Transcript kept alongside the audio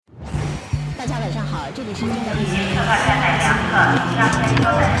Welcome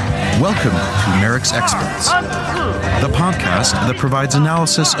to Merrick's Experts, the podcast that provides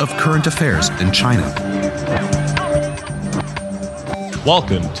analysis of current affairs in China.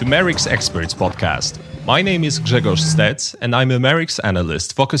 Welcome to Merrick's Experts podcast. My name is Grzegorz Stec, and I'm a Merrick's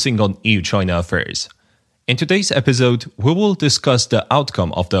analyst focusing on EU-China affairs. In today's episode, we will discuss the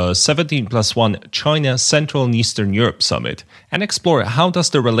outcome of the 17+1 China Central and Eastern Europe Summit and explore how does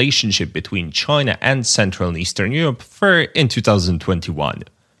the relationship between China and Central and Eastern Europe fare in 2021.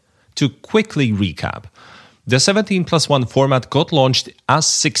 To quickly recap, the 17+1 format got launched as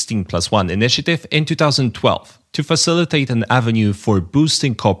 16+1 initiative in 2012 to facilitate an avenue for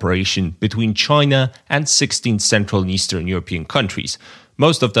boosting cooperation between China and 16 Central and Eastern European countries,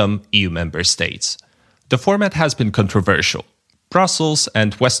 most of them EU member states. The format has been controversial. Brussels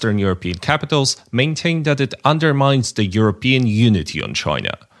and Western European capitals maintain that it undermines the European unity on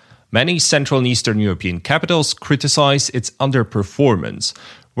China. Many Central and Eastern European capitals criticize its underperformance,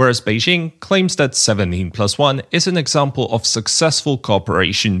 whereas Beijing claims that 17+1 is an example of successful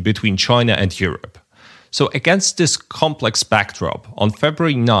cooperation between China and Europe. So against this complex backdrop, on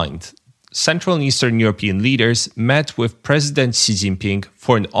February 9th, Central and Eastern European leaders met with President Xi Jinping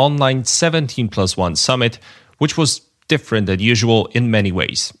for an online 17+1 summit, which was different than usual in many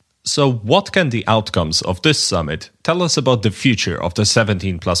ways. So what can the outcomes of this summit tell us about the future of the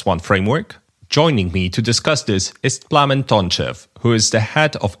 17+1 framework? Joining me to discuss this is Plamen Tonchev, who is the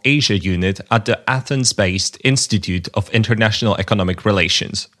head of Asia unit at the Athens-based Institute of International Economic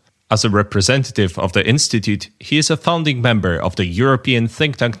Relations. As a representative of the Institute, he is a founding member of the European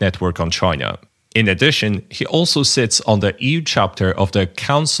think tank network on China. In addition, he also sits on the EU chapter of the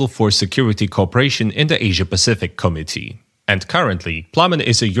Council for Security Cooperation in the Asia-Pacific Committee. And currently, Plamen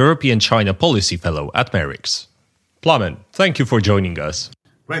is a European China Policy Fellow at Merrick's. Plamen, thank you for joining us.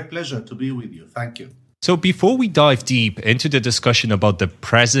 Great pleasure to be with you. Thank you. So before we dive deep into the discussion about the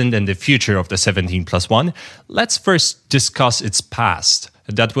present and the future of the 17+1, let's first discuss its past.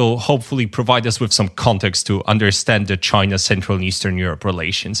 That will hopefully provide us with some context to understand the China, Central and Eastern Europe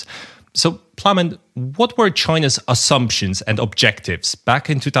relations. So, Plamen, what were China's assumptions and objectives back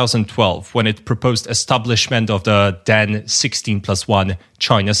in 2012 when it proposed establishment of the then 16+1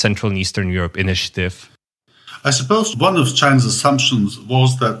 China, Central and Eastern Europe initiative? I suppose one of China's assumptions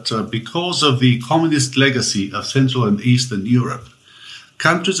was that because of the communist legacy of Central and Eastern Europe,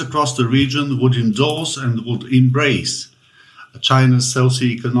 countries across the region would endorse and would embrace China's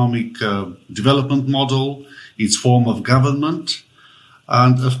socio-economic development model, its form of government.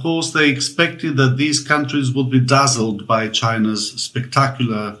 And of course, they expected that these countries would be dazzled by China's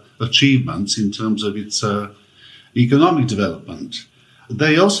spectacular achievements in terms of its economic development.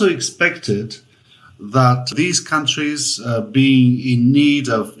 They also expected that these countries, being in need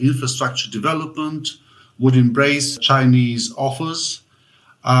of infrastructure development, would embrace Chinese offers.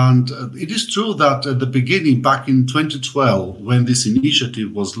 And it is true that at the beginning, back in 2012, when this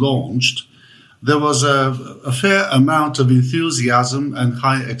initiative was launched, there was a fair amount of enthusiasm and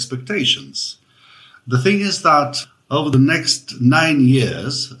high expectations. The thing is that over the next 9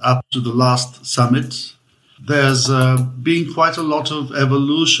 years, up to the last summit, there's been quite a lot of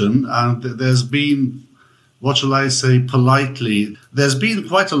evolution, and there's been, what shall I say politely, there's been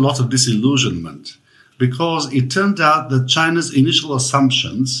quite a lot of disillusionment, because it turned out that China's initial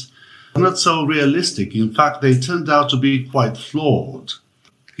assumptions were not so realistic. In fact, they turned out to be quite flawed.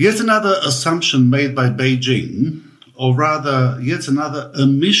 Yet another assumption made by Beijing, or rather yet another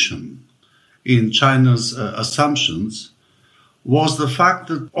omission in China's assumptions, was the fact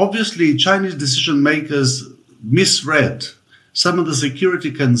that obviously Chinese decision makers misread some of the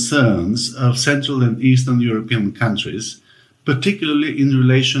security concerns of Central and Eastern European countries, particularly in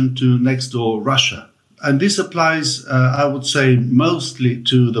relation to next door Russia. And this applies, I would say, mostly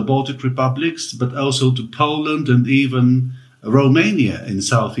to the Baltic republics, but also to Poland and even Romania in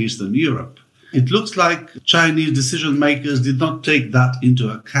southeastern Europe. It looks like Chinese decision makers did not take that into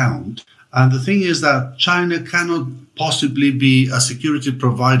account. And the thing is that China cannot possibly be a security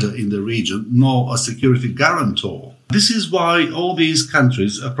provider in the region, nor a security guarantor. This is why all these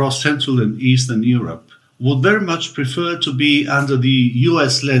countries across Central and Eastern Europe would very much prefer to be under the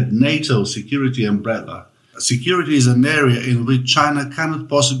US-led NATO security umbrella. Security is an area in which China cannot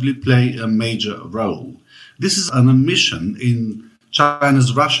possibly play a major role. This is an omission in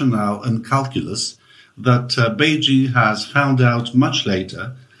China's rationale and calculus that Beijing has found out much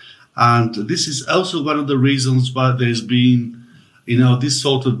later. And this is also one of the reasons why there's been this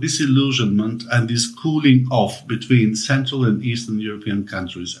sort of disillusionment and this cooling off between Central and Eastern European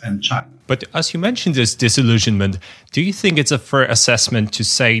countries and China. But as you mentioned this disillusionment, do you think it's a fair assessment to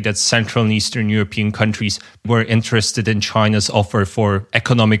say that Central and Eastern European countries were interested in China's offer for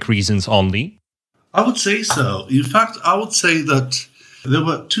economic reasons only? I would say so. In fact, I would say that there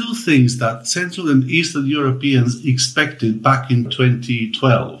were two things that Central and Eastern Europeans expected back in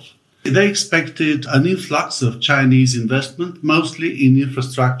 2012. They expected an influx of Chinese investment, mostly in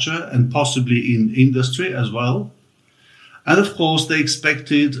infrastructure and possibly in industry as well. And of course, they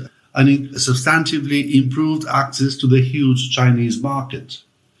expected a substantively improved access to the huge Chinese market.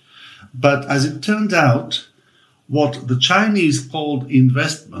 But as it turned out, what the Chinese called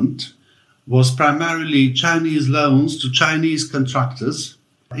investment was primarily Chinese loans to Chinese contractors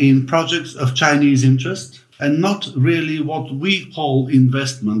in projects of Chinese interest, and not really what we call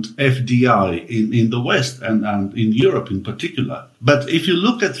investment, FDI, in the West and in Europe in particular. But if you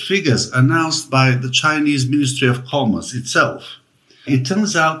look at figures announced by the Chinese Ministry of Commerce itself, it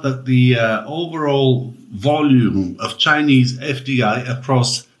turns out that the overall volume of Chinese FDI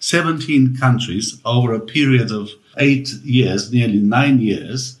across 17 countries over a period of 8 years, nearly 9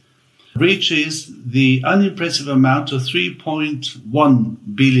 years, reaches the unimpressive amount of $3.1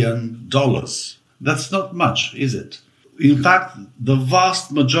 billion. That's not much, is it? In fact, the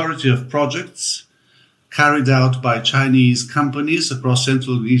vast majority of projects carried out by Chinese companies across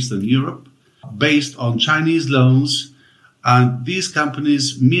Central and Eastern Europe, based on Chinese loans, and these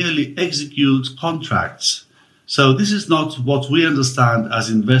companies merely execute contracts. So this is not what we understand as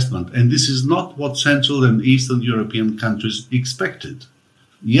investment, and this is not what Central and Eastern European countries expected.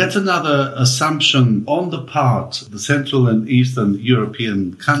 Yet another assumption on the part of the Central and Eastern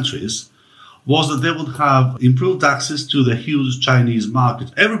European countries was that they would have improved access to the huge Chinese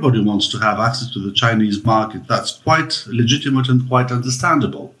market. Everybody wants to have access to the Chinese market. That's quite legitimate and quite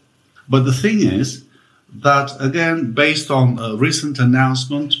understandable. But the thing is that, again, based on a recent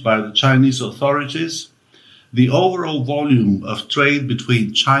announcement by the Chinese authorities, the overall volume of trade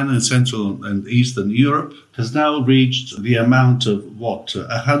between China and Central and Eastern Europe has now reached the amount of,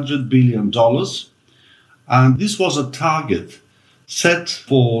 $100 billion. And this was a target set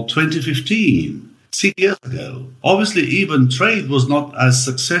for 2015, 6 years ago. Obviously, even trade was not as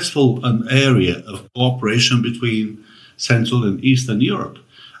successful an area of cooperation between Central and Eastern Europe.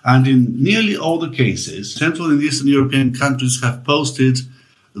 And in nearly all the cases, Central and Eastern European countries have posted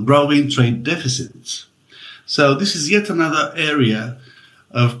growing trade deficits. So this is yet another area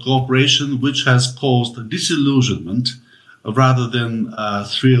of cooperation which has caused disillusionment rather than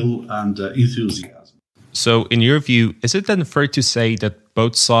thrill and enthusiasm. So in your view, is it then fair to say that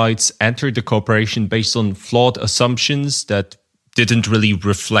both sides entered the cooperation based on flawed assumptions that didn't really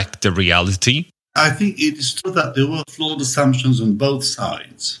reflect the reality? I think it is true that there were flawed assumptions on both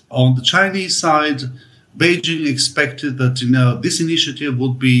sides. On the Chinese side, Beijing expected that, this initiative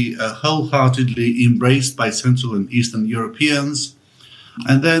would be wholeheartedly embraced by Central and Eastern Europeans.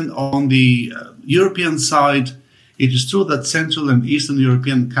 And then on the European side, it is true that Central and Eastern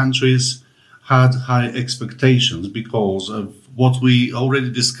European countries had high expectations because of what we already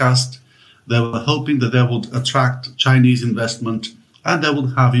discussed. They were hoping that they would attract Chinese investment and they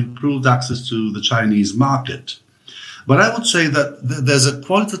would have improved access to the Chinese market. But I would say that there's a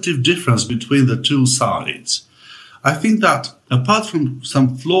qualitative difference between the two sides. I think that apart from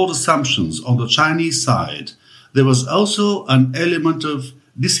some flawed assumptions on the Chinese side, there was also an element of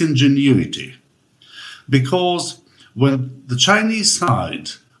disingenuity. Because when the Chinese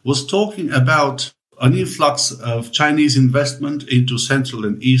side was talking about an influx of Chinese investment into Central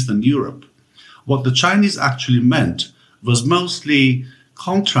and Eastern Europe, what the Chinese actually meant was mostly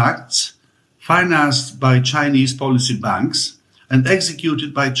contracts financed by Chinese policy banks and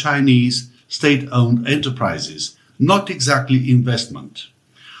executed by Chinese state-owned enterprises, not exactly investment.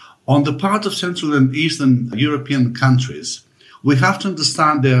 On the part of Central and Eastern European countries, we have to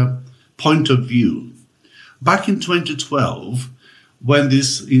understand their point of view. Back in 2012, when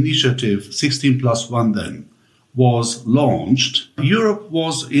this initiative, 16+1 then, was launched, Europe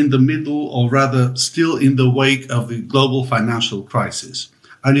was in the middle, or rather still in the wake of the global financial crisis.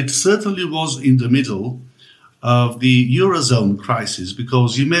 And it certainly was in the middle of the Eurozone crisis,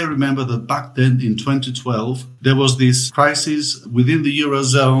 because you may remember that back then in 2012, there was this crisis within the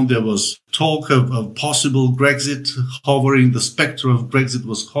Eurozone. There was talk of possible Brexit hovering. The spectre of Brexit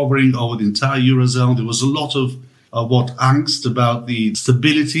was hovering over the entire Eurozone. There was a lot of angst about the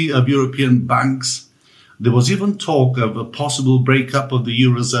stability of European banks. There was even talk of a possible breakup of the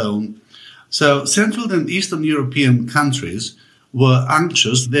Eurozone. So Central and Eastern European countries were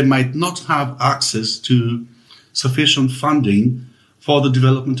anxious they might not have access to sufficient funding for the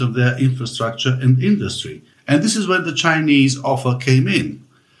development of their infrastructure and industry. And this is where the Chinese offer came in.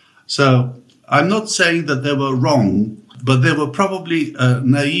 So I'm not saying that they were wrong, but they were probably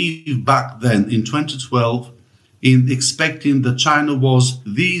naive back then in 2012 in expecting that China was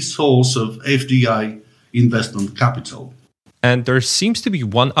the source of FDI investment capital. And there seems to be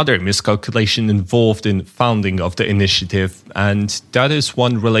one other miscalculation involved in founding of the initiative, and that is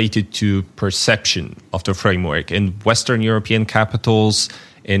one related to perception of the framework in Western European capitals,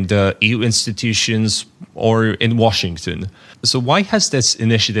 in the EU institutions, or in Washington. So why has this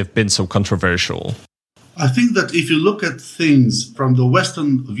initiative been so controversial? I think that if you look at things from the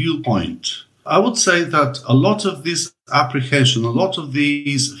Western viewpoint, I would say that a lot of this apprehension, a lot of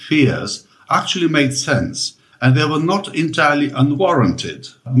these fears actually made sense. And they were not entirely unwarranted,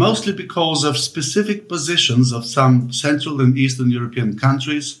 mostly because of specific positions of some Central and Eastern European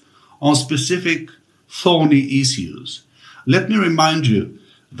countries on specific thorny issues. Let me remind you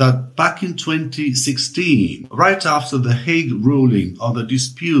that back in 2016, right after the Hague ruling on the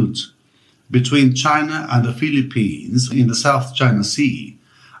dispute between China and the Philippines in the South China Sea,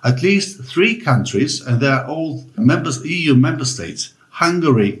 at least 3 countries, and they are all EU member states,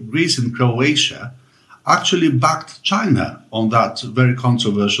 Hungary, Greece and Croatia, actually backed China on that very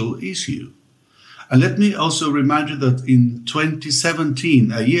controversial issue. And let me also remind you that in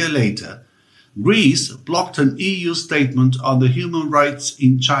 2017, a year later, Greece blocked an EU statement on the human rights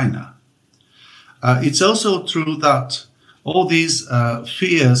in China. It's also true that all these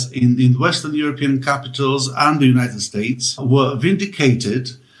fears in Western European capitals and the United States were vindicated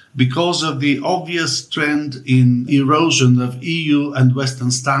because of the obvious trend in erosion of EU and Western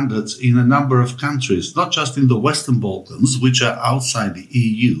standards in a number of countries, not just in the Western Balkans, which are outside the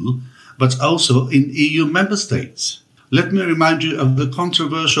EU, but also in EU member states. Let me remind you of the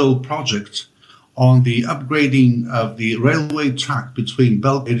controversial project on the upgrading of the railway track between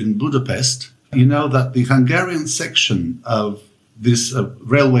Belgrade and Budapest. You know that the Hungarian section of this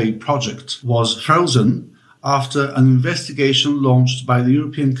railway project was frozen after an investigation launched by the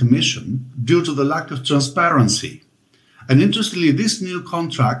European Commission due to the lack of transparency. And interestingly, this new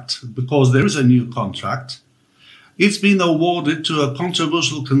contract, because there is a new contract, it's been awarded to a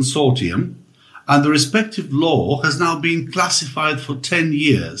controversial consortium, and the respective law has now been classified for 10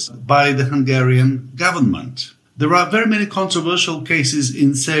 years by the Hungarian government. There are very many controversial cases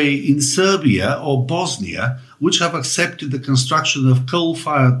in Serbia or Bosnia, which have accepted the construction of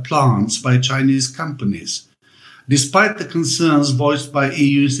coal-fired plants by Chinese companies, despite the concerns voiced by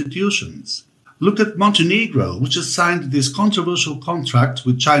EU institutions. Look at Montenegro, which has signed this controversial contract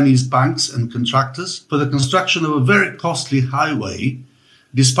with Chinese banks and contractors for the construction of a very costly highway,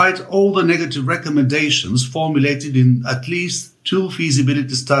 despite all the negative recommendations formulated in at least 2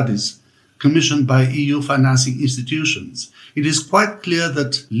 feasibility studies commissioned by EU financing institutions. It is quite clear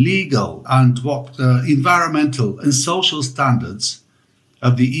that legal and environmental and social standards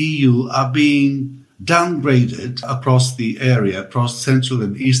of the EU are being downgraded across the area, across Central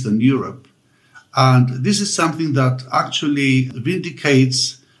and Eastern Europe. And this is something that actually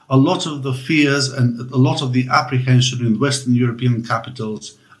vindicates a lot of the fears and a lot of the apprehension in Western European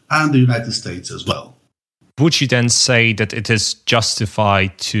capitals and the United States as well. Would you then say that it is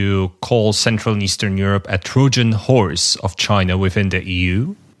justified to call Central and Eastern Europe a Trojan horse of China within the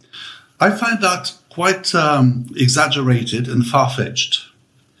EU? I find that quite exaggerated and far-fetched.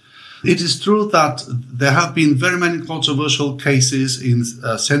 It is true that there have been very many controversial cases in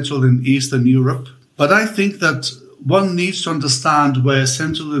Central and Eastern Europe, but I think that one needs to understand where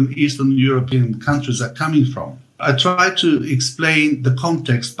Central and Eastern European countries are coming from. I tried to explain the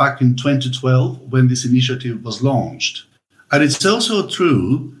context back in 2012 when this initiative was launched. And it's also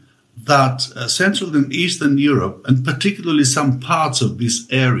true that Central and Eastern Europe, and particularly some parts of this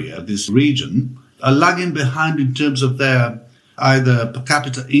area, this region, are lagging behind in terms of their either per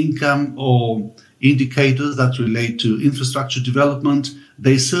capita income or indicators that relate to infrastructure development.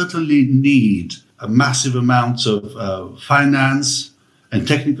 They certainly need a massive amounts of finance and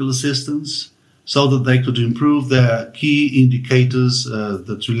technical assistance so that they could improve their key indicators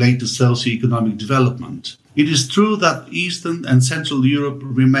that relate to socioeconomic development. It is true that Eastern and Central Europe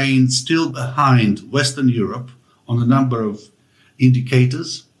remain still behind Western Europe on a number of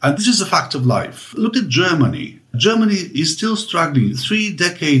indicators, and this is a fact of life. Look at Germany. Germany is still struggling 3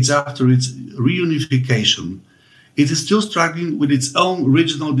 decades after its reunification. It is still struggling with its own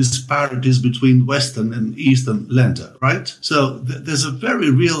regional disparities between Western and Eastern Länder, right? So there's a very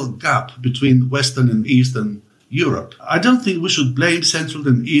real gap between Western and Eastern Europe. I don't think we should blame Central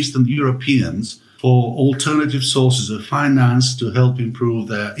and Eastern Europeans for alternative sources of finance to help improve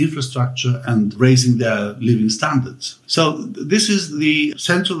their infrastructure and raising their living standards. So this is the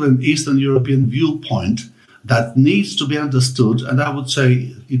Central and Eastern European viewpoint that needs to be understood, and I would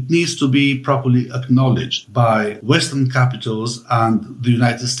say it needs to be properly acknowledged by Western capitals and the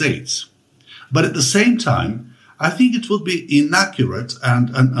United States. But at the same time, I think it would be inaccurate and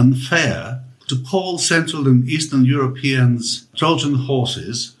unfair to call Central and Eastern Europeans Trojan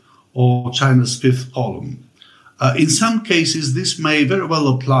horses or China's fifth column. In some cases, this may very well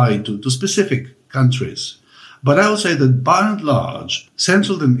apply to specific countries. But I would say that by and large,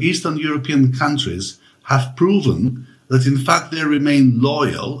 Central and Eastern European countries have proven that in fact they remain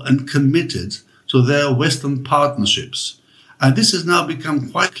loyal and committed to their Western partnerships. And this has now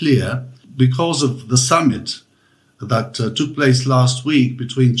become quite clear because of the summit that took place last week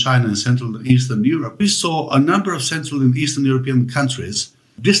between China and Central and Eastern Europe. We saw a number of Central and Eastern European countries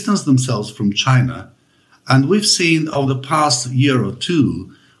distance themselves from China. And we've seen over the past year or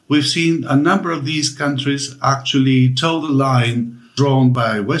two, we've seen a number of these countries actually toe the line drawn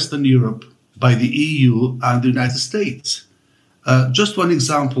by Western Europe, by the EU and the United States. Just one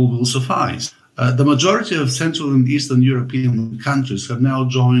example will suffice. The majority of Central and Eastern European countries have now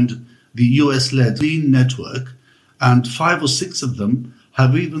joined the US-led Clean Network, and 5 or 6 of them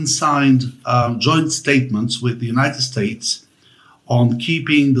have even signed joint statements with the United States on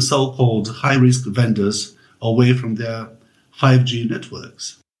keeping the so-called high-risk vendors away from their 5G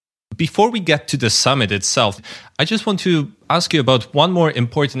networks. Before we get to the summit itself, I just want to ask you about one more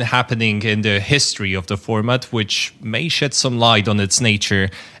important happening in the history of the format, which may shed some light on its nature.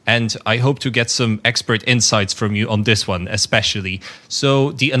 And I hope to get some expert insights from you on this one, especially.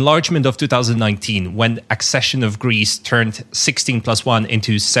 So the enlargement of 2019, when accession of Greece turned 16+1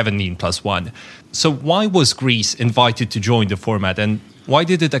 into 17+1. So why was Greece invited to join the format, and why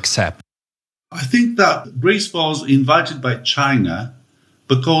did it accept? I think that Greece was invited by China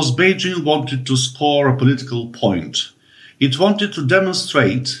because Beijing wanted to score a political point. It wanted to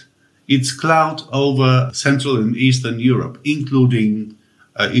demonstrate its clout over Central and Eastern Europe, including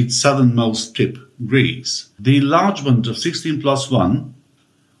its southernmost tip, Greece. The enlargement of 16+1,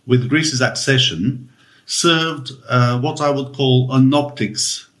 with Greece's accession, served what I would call an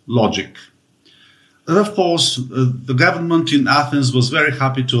optics logic. And of course, the government in Athens was very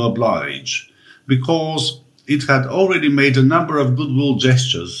happy to oblige, because it had already made a number of goodwill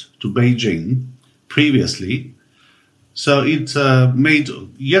gestures to Beijing previously. So it made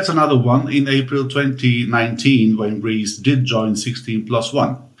yet another one in April 2019 when Greece did join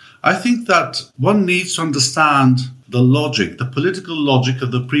 16+1. I think that one needs to understand the logic, the political logic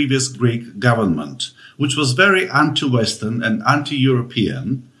of the previous Greek government, which was very anti-Western and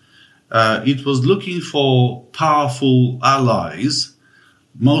anti-European. It was looking for powerful allies,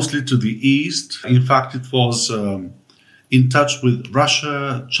 mostly to the east. In fact, it was in touch with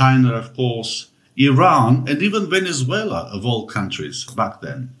Russia, China, of course, Iran, and even Venezuela, of all countries back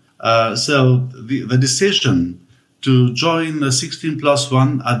then. So the decision to join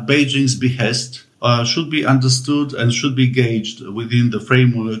 16+1 at Beijing's behest should be understood and should be gauged within the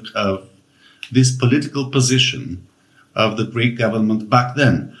framework of this political position of the Greek government back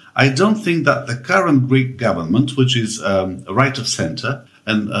then. I don't think that the current Greek government, which is right of center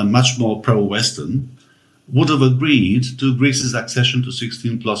and much more pro-Western, would have agreed to Greece's accession to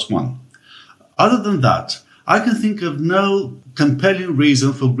 16+1. Other than that, I can think of no compelling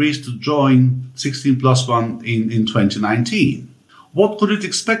reason for Greece to join 16+1 in 2019. What could it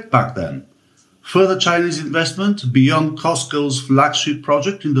expect back then? Further Chinese investment beyond COSCO's flagship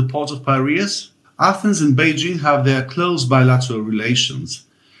project in the port of Piraeus? Athens and Beijing have their close bilateral relations,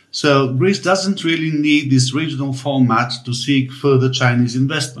 so Greece doesn't really need this regional format to seek further Chinese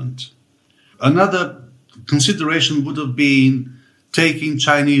investment. Another consideration would have been taking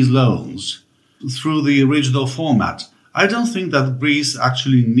Chinese loans through the regional format. I don't think that Greece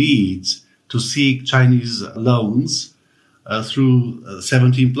actually needs to seek Chinese loans through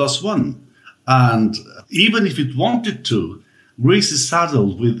 17+1. And even if it wanted to, Greece is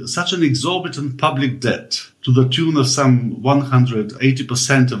saddled with such an exorbitant public debt to the tune of some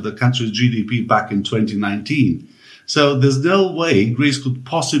 180% of the country's GDP back in 2019. So there's no way Greece could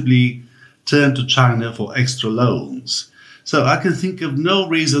possibly turn to China for extra loans. So I can think of no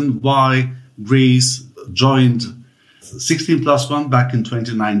reason why Greece joined 16+1 back in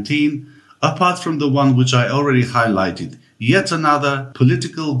 2019, apart from the one which I already highlighted, yet another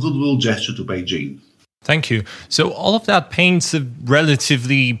political goodwill gesture to Beijing. Thank you. So all of that paints a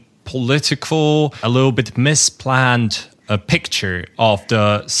relatively political, a little bit misplanned a picture of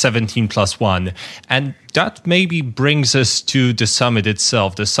the 17+1. And that maybe brings us to the summit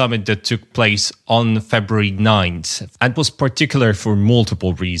itself, the summit that took place on February 9th and was particular for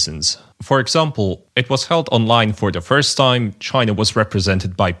multiple reasons. For example, it was held online for the first time. China was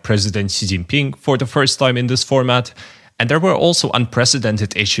represented by President Xi Jinping for the first time in this format. And there were also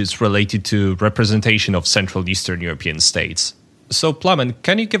unprecedented issues related to representation of Central Eastern European states. So, Plamen,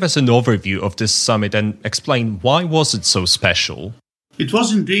 can you give us an overview of this summit and explain why was it so special? It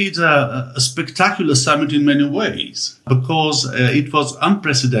was indeed a spectacular summit in many ways, because it was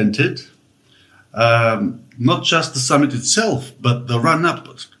unprecedented. Not just the summit itself, but the run-up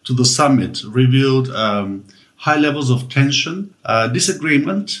to the summit revealed high levels of tension,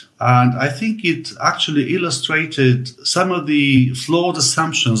 disagreement, and I think it actually illustrated some of the flawed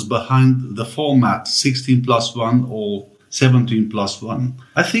assumptions behind the format 16+1 or 17+1.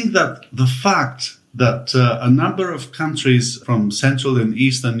 I think that the fact that a number of countries from Central and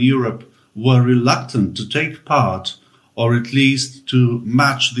Eastern Europe were reluctant to take part, or at least to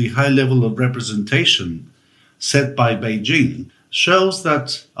match the high level of representation set by Beijing, shows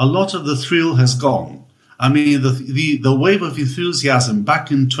that a lot of the thrill has gone. I mean, the wave of enthusiasm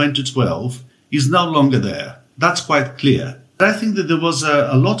back in 2012 is no longer there. That's quite clear. I think that there was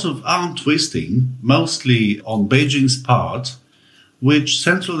a lot of arm twisting, mostly on Beijing's part, which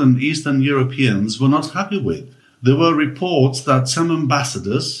Central and Eastern Europeans were not happy with. There were reports that some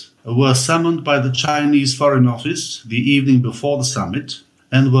ambassadors were summoned by the Chinese Foreign Office the evening before the summit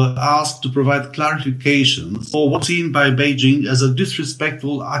and were asked to provide clarifications for what's seen by Beijing as a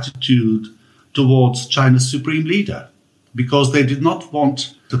disrespectful attitude towards China's supreme leader, because they did not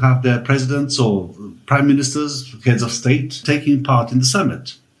want to have their presidents or prime ministers, heads of state, taking part in the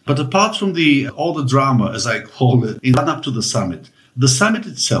summit. But apart from all the drama, as I call it, in run-up to the summit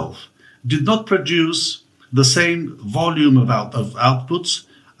itself did not produce the same volume of outputs,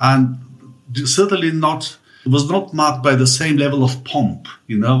 and certainly was not marked by the same level of pomp,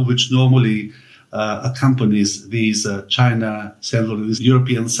 which normally accompanies these China, Central and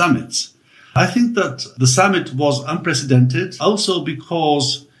European summits. I think that the summit was unprecedented also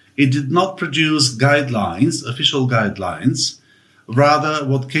because it did not produce guidelines, official guidelines. Rather,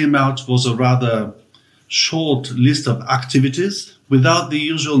 what came out was a rather short list of activities without the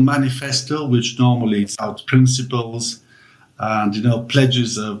usual manifesto, which normally is out principles and,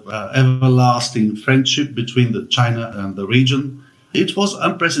 pledges of everlasting friendship between China and the region. It was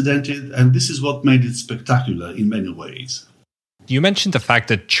unprecedented, and this is what made it spectacular in many ways. You mentioned the fact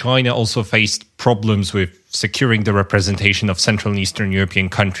that China also faced problems with securing the representation of Central and Eastern European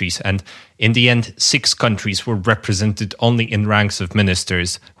countries. And in the end, 6 countries were represented only in ranks of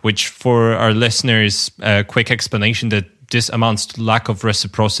ministers, which for our listeners, a quick explanation that this amounts to lack of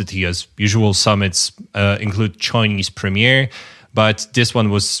reciprocity, as usual summits include Chinese premier. But this one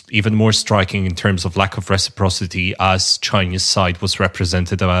was even more striking in terms of lack of reciprocity, as Chinese side was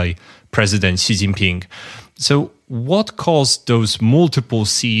represented by President Xi Jinping. So what caused those multiple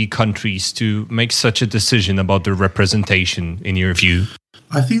CE countries to make such a decision about their representation, in your view?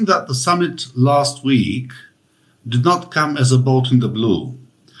 I think that the summit last week did not come as a bolt in the blue.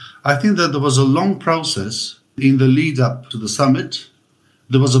 I think that there was a long process in the lead up to the summit.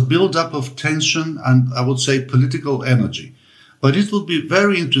 There was a build-up of tension and, I would say, political energy. But it would be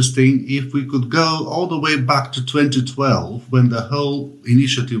very interesting if we could go all the way back to 2012, when the whole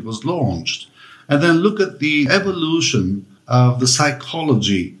initiative was launched, and then look at the evolution of the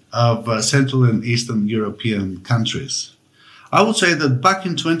psychology of Central and Eastern European countries. I would say that back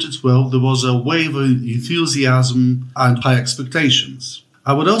in 2012, there was a wave of enthusiasm and high expectations.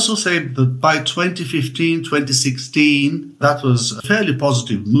 I would also say that by 2015, 2016, that was a fairly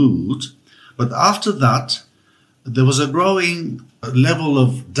positive mood. But after that, there was a growing level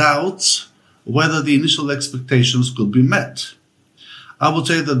of doubts whether the initial expectations could be met. I would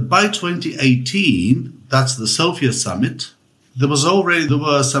say that by 2018, that's the Sofia summit, there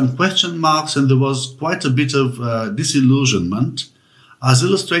were some question marks and there was quite a bit of disillusionment, as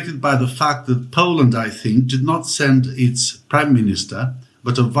illustrated by the fact that Poland, I think, did not send its prime minister,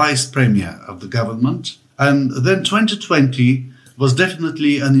 but a vice premier of the government. And then 2020 was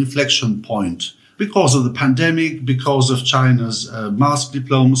definitely an inflection point because of the pandemic, because of China's mask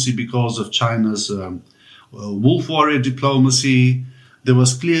diplomacy, because of China's wolf warrior diplomacy. There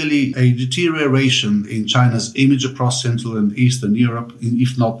was clearly a deterioration in China's image across Central and Eastern Europe,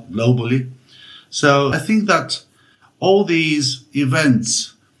 if not globally. So I think that all these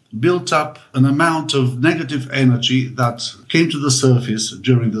events built up an amount of negative energy that came to the surface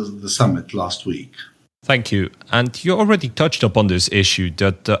during the summit last week. Thank you. And you already touched upon this issue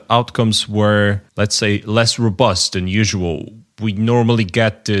that the outcomes were, let's say, less robust than usual. We normally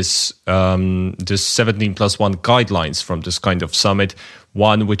get this 17+1 guidelines from this kind of summit,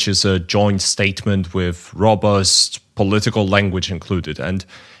 one which is a joint statement with robust political language included. And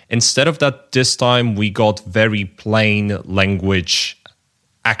instead of that, this time we got very plain language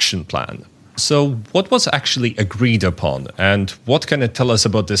action plan. So what was actually agreed upon, and what can it tell us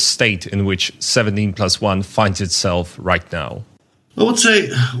about the state in which 17+1 finds itself right now? I would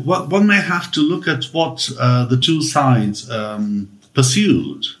say one may have to look at what the two sides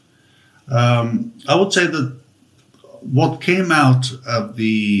pursued. I would say that what came out of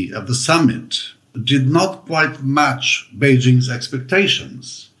the summit did not quite match Beijing's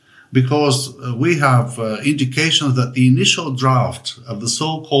expectations, because we have indications that the initial draft of the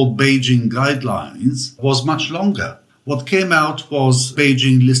so-called Beijing guidelines was much longer. What came out was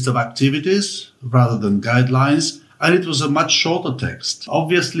Beijing list of activities rather than guidelines, and it was a much shorter text.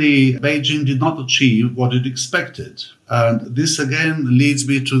 Obviously, Beijing did not achieve what it expected. And this again leads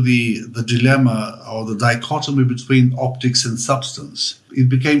me to the dilemma or the dichotomy between optics and substance. It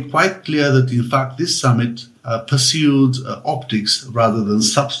became quite clear that, in fact, this summit pursued optics rather than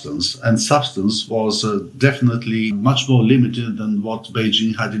substance, and substance was definitely much more limited than what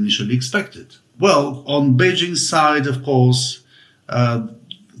Beijing had initially expected. Well, on Beijing's side, of course,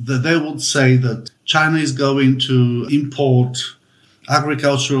 they would say that China is going to import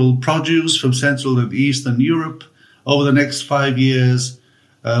agricultural produce from Central and Eastern Europe over the next 5 years,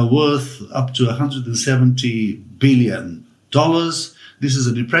 worth up to $170 billion. This is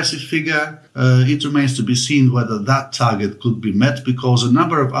an impressive figure. It remains to be seen whether that target could be met, because a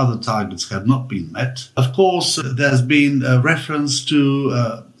number of other targets have not been met. Of course, there's been a reference to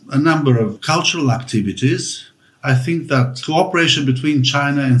a number of cultural activities. I think that cooperation between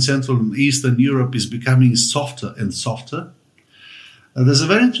China and Central and Eastern Europe is becoming softer and softer. There's a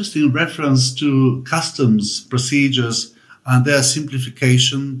very interesting reference to customs procedures and their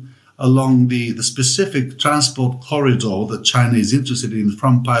simplification along the specific transport corridor that China is interested in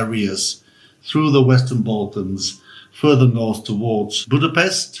from Piraeus through the Western Balkans, further north towards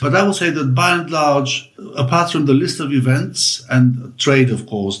Budapest. But I would say that by and large, apart from the list of events and trade, of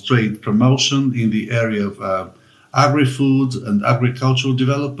course, trade promotion in the area of agri-food and agricultural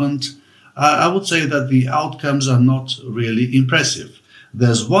development, I would say that the outcomes are not really impressive.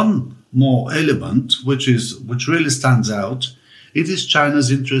 There's one more element which really stands out. It is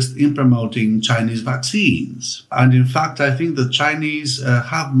China's interest in promoting Chinese vaccines. And in fact, I think the Chinese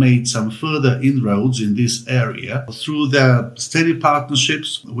have made some further inroads in this area through their steady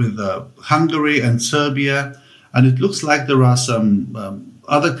partnerships with Hungary and Serbia. And it looks like there are some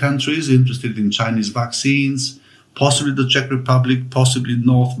other countries interested in Chinese vaccines, possibly the Czech Republic, possibly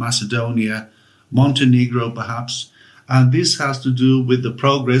North Macedonia, Montenegro perhaps. And this has to do with the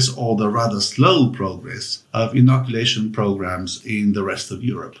progress, or the rather slow progress, of inoculation programs in the rest of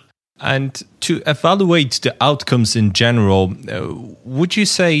Europe. And to evaluate the outcomes in general, would you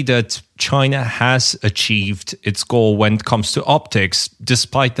say that China has achieved its goal when it comes to optics,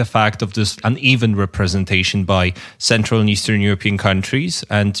 despite the fact of this uneven representation by Central and Eastern European countries?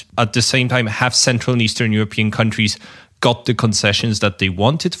 And at the same time, have Central and Eastern European countries got the concessions that they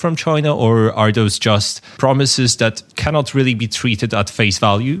wanted from China, or are those just promises that cannot really be treated at face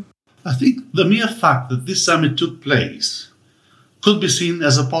value? I think the mere fact that this summit took place could be seen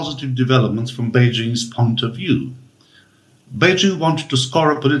as a positive development from Beijing's point of view. Beijing wanted to score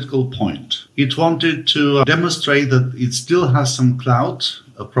a political point. It wanted to demonstrate that it still has some clout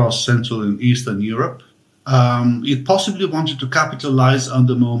across Central and Eastern Europe. It possibly wanted to capitalize on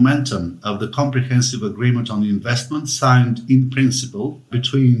the momentum of the comprehensive agreement on investment signed in principle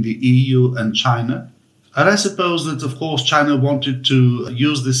between the EU and China. And I suppose that, of course, China wanted to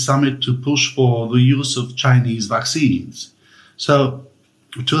use this summit to push for the use of Chinese vaccines. So,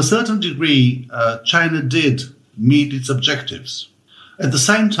 to a certain degree, China did meet its objectives. At the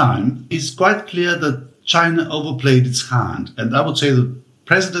same time, it's quite clear that China overplayed its hand. And I would say that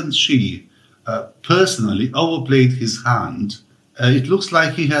President Xi personally overplayed his hand. It looks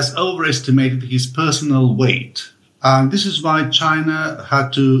like he has overestimated his personal weight. And this is why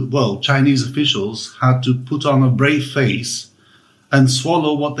Chinese officials had to put on a brave face and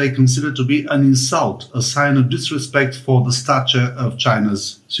swallow what they consider to be an insult, a sign of disrespect for the stature of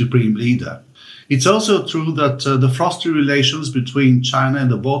China's supreme leader. It's also true that the frosty relations between China and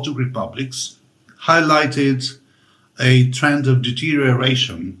the Baltic republics highlighted a trend of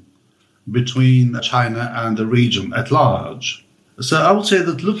deterioration between China and the region at large. So I would say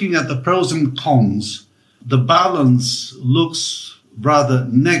that looking at the pros and cons, the balance looks rather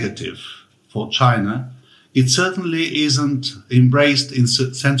negative for China, it certainly isn't embraced in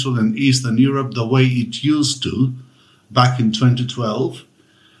Central and Eastern Europe the way it used to back in 2012.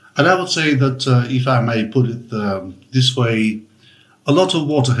 And I would say that, if I may put it this way, a lot of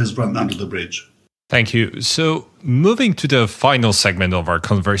water has run under the bridge. Thank you. So moving to the final segment of our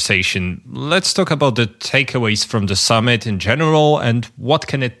conversation, let's talk about the takeaways from the summit in general and what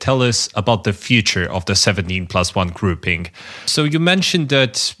can it tell us about the future of the 17+1 grouping. So you mentioned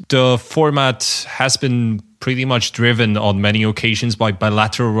that the format has been pretty much driven on many occasions by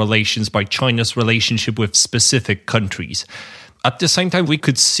bilateral relations, by China's relationship with specific countries. At the same time, we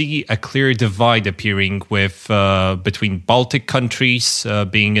could see a clear divide appearing with between Baltic countries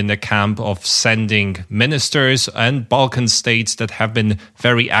being in the camp of sending ministers and Balkan states that have been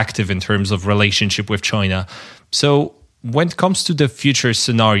very active in terms of relationship with China. So when it comes to the future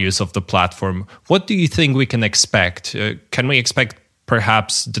scenarios of the platform, what do you think we can expect? Can we expect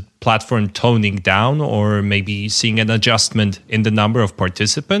perhaps the platform toning down or maybe seeing an adjustment in the number of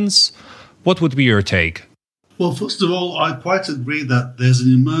participants? What would be your take? Well, first of all, I quite agree that there's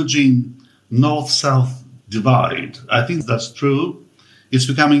an emerging north-south divide. I think that's true. It's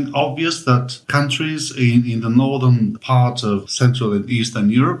becoming obvious that countries in the northern part of Central and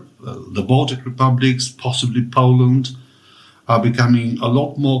Eastern Europe, the Baltic republics, possibly Poland, are becoming a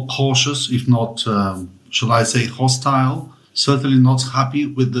lot more cautious, if not, shall I say, hostile, certainly not happy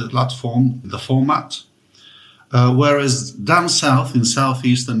with the platform, the format. Whereas down south in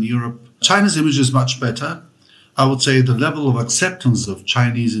southeastern Europe, China's image is much better. I would say the level of acceptance of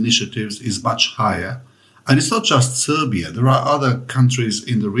Chinese initiatives is much higher. And it's not just Serbia. There are other countries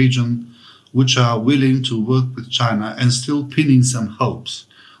in the region which are willing to work with China and still pinning some hopes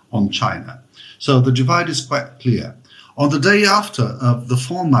on China. So the divide is quite clear. On the day after of the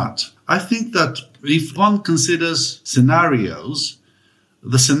format, I think that if one considers scenarios,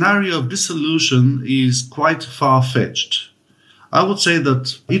 the scenario of dissolution is quite far-fetched. I would say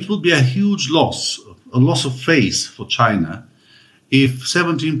that it would be a huge loss, a loss of face for China if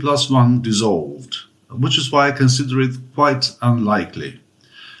 17+1 dissolved, which is why I consider it quite unlikely.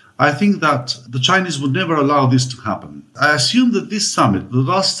 I think that the Chinese would never allow this to happen. I assume that this summit, the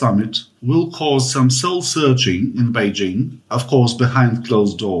last summit, will cause some soul-searching in Beijing, of course behind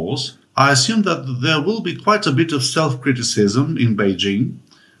closed doors. I assume that there will be quite a bit of self-criticism in Beijing,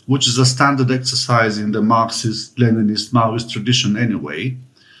 which is a standard exercise in the Marxist, Leninist, Maoist tradition anyway.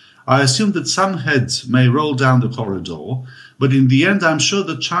 I assume that some heads may roll down the corridor, but in the end, I'm sure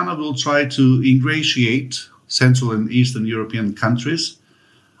that China will try to ingratiate Central and Eastern European countries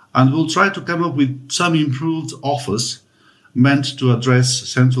and will try to come up with some improved offers meant to address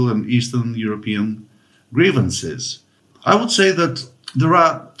Central and Eastern European grievances. I would say that there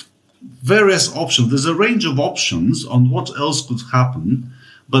are various options. There's a range of options on what else could happen,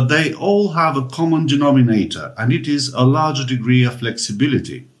 but they all have a common denominator, and it is a larger degree of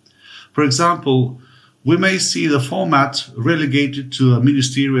flexibility. For example, we may see the format relegated to a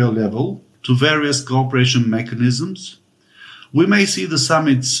ministerial level, to various cooperation mechanisms. We may see the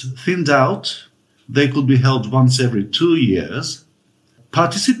summits thinned out. They could be held once every 2 years.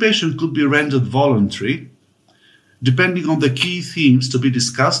 Participation could be rendered voluntary, depending on the key themes to be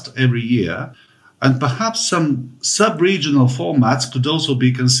discussed every year. And perhaps some sub-regional formats could also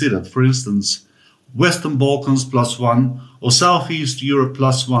be considered. For instance, Western Balkans +1 or Southeast Europe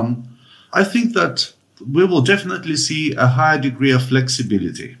 +1. I think that we will definitely see a higher degree of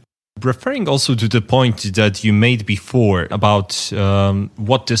flexibility. Referring also to the point that you made before about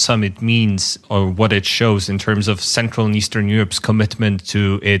what the summit means or what it shows in terms of Central and Eastern Europe's commitment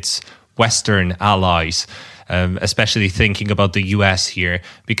to its Western allies, especially thinking about the US here,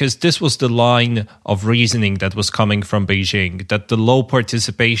 because this was the line of reasoning that was coming from Beijing, that the low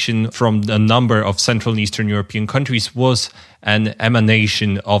participation from a number of Central and Eastern European countries was an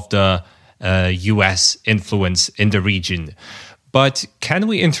emanation of the US influence in the region. But can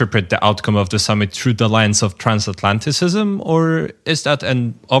we interpret the outcome of the summit through the lens of transatlanticism, or is that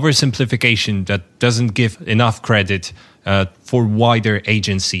an oversimplification that doesn't give enough credit for wider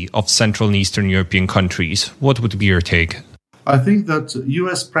agency of Central and Eastern European countries? What would be your take? I think that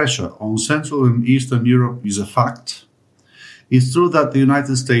US pressure on Central and Eastern Europe is a fact. It's true that the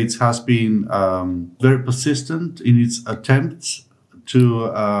United States has been very persistent in its attempts to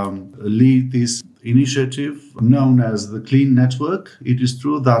lead this initiative known as the Clean Network. It is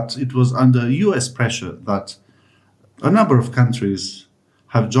true that it was under US pressure that a number of countries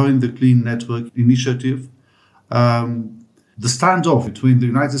have joined the Clean Network initiative. The standoff between the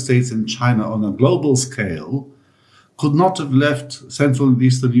United States and China on a global scale could not have left Central and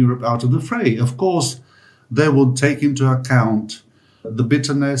Eastern Europe out of the fray. Of course, they would take into account the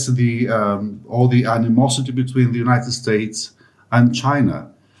bitterness, or the animosity between the United States and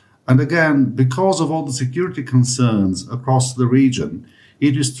China. And again, because of all the security concerns across the region,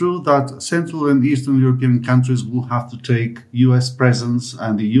 it is true that Central and Eastern European countries will have to take US presence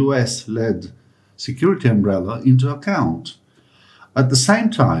and the US-led security umbrella into account. At the same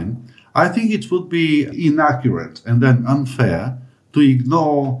time, I think it would be inaccurate and then unfair to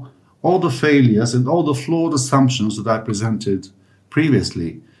ignore all the failures and all the flawed assumptions that I presented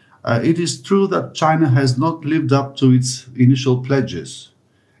previously. It is true that China has not lived up to its initial pledges.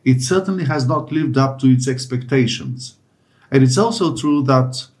 It certainly has not lived up to its expectations. And it's also true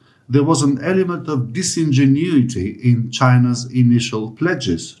that there was an element of disingenuity in China's initial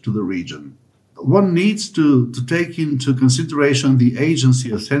pledges to the region. One needs to take into consideration the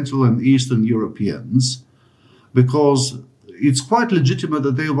agency of Central and Eastern Europeans, because it's quite legitimate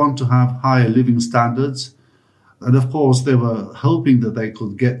that they want to have higher living standards. And of course, they were hoping that they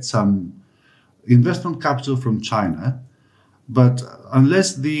could get some investment capital from China. But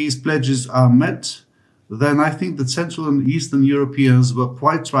unless these pledges are met, then I think that Central and Eastern Europeans were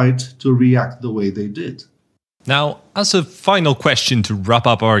quite right to react the way they did. Now, as a final question to wrap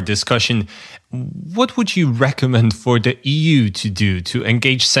up our discussion, what would you recommend for the EU to do to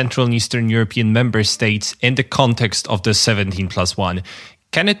engage Central and Eastern European member states in the context of the 17+1?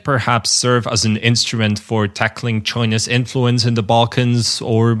 Can it perhaps serve as an instrument for tackling China's influence in the Balkans,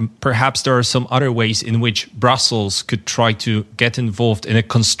 or perhaps there are some other ways in which Brussels could try to get involved in a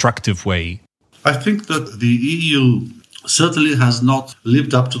constructive way? I think that the EU certainly has not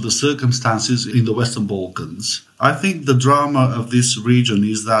lived up to the circumstances in the Western Balkans. I think the drama of this region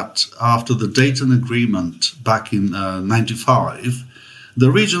is that after the Dayton Agreement back in 1995,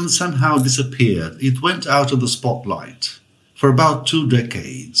 the region somehow disappeared. It went out of the spotlight for about 2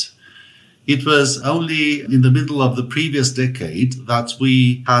 decades. It was only in the middle of the previous decade that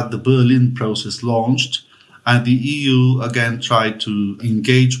we had the Berlin process launched, and the EU again tried to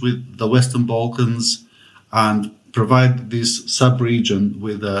engage with the Western Balkans and provide this sub-region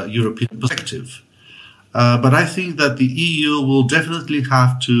with a European perspective. But I think that the EU will definitely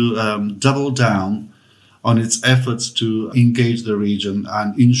have to double down on its efforts to engage the region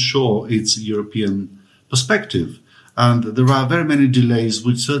and ensure its European perspective. And there are very many delays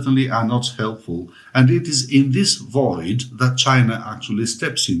which certainly are not helpful. And it is in this void that China actually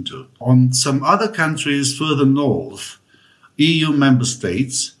steps into. On some other countries further north, EU member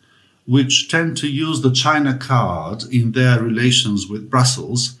states, which tend to use the China card in their relations with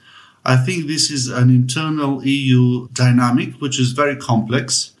Brussels, I think this is an internal EU dynamic which is very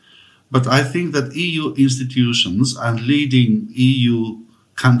complex. But I think that EU institutions and leading EU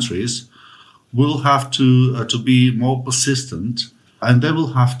countries will have to be more persistent, and they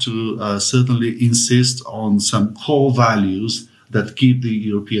will have to certainly insist on some core values that keep the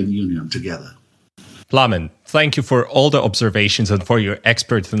European Union together. Plamen, thank you for all the observations and for your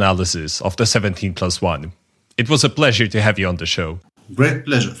expert analysis of the 17+1. It was a pleasure to have you on the show. Great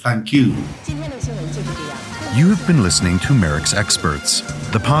pleasure. Thank you. You have been listening to MERIC's Experts,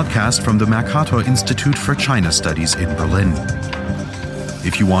 the podcast from the Mercator Institute for China Studies in Berlin.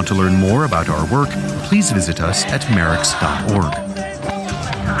 If you want to learn more about our work, please visit us at merics.org.